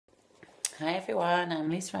Hi everyone, I'm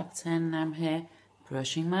Lisa Appleton and I'm here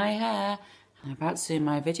brushing my hair and I'm about to do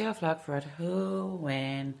my video vlog for Who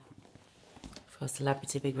Win for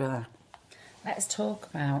Celebrity Big Brother. Let's talk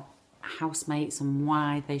about housemates and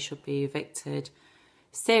why they should be evicted.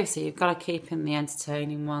 Seriously, you've got to keep in the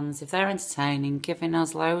entertaining ones. If they're entertaining, giving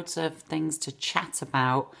us loads of things to chat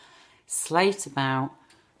about, slate about,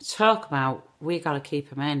 talk about, we got to keep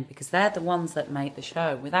them in because they're the ones that make the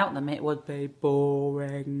show. Without them, it would be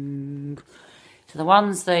boring. So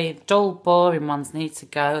the dull, boring ones need to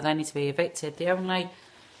go. They need to be evicted. The only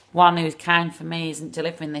one who's kind for me isn't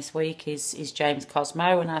delivering this week is James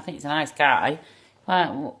Cosmo, and I think he's a nice guy.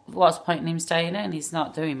 Well, what's the point in him staying in? He's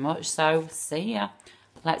not doing much, so see ya.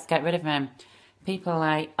 Let's get rid of him. People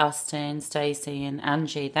like Austin, Stacey and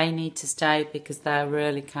Angie, they need to stay because they're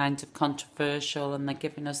really kind of controversial and they're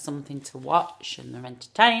giving us something to watch and they're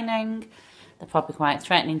entertaining. They're probably quite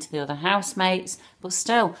threatening to the other housemates, but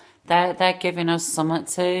still, they're giving us something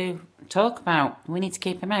to talk about. We need to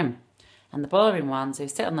keep them in. And the boring ones who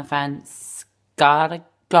sit on the fence, gotta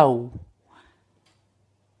go.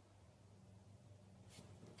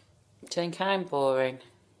 Do you think I'm boring?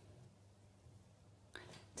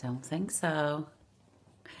 Don't think so.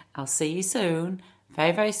 I'll see you soon,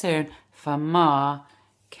 very, very soon, for more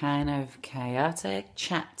kind of chaotic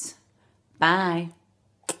chat. Bye.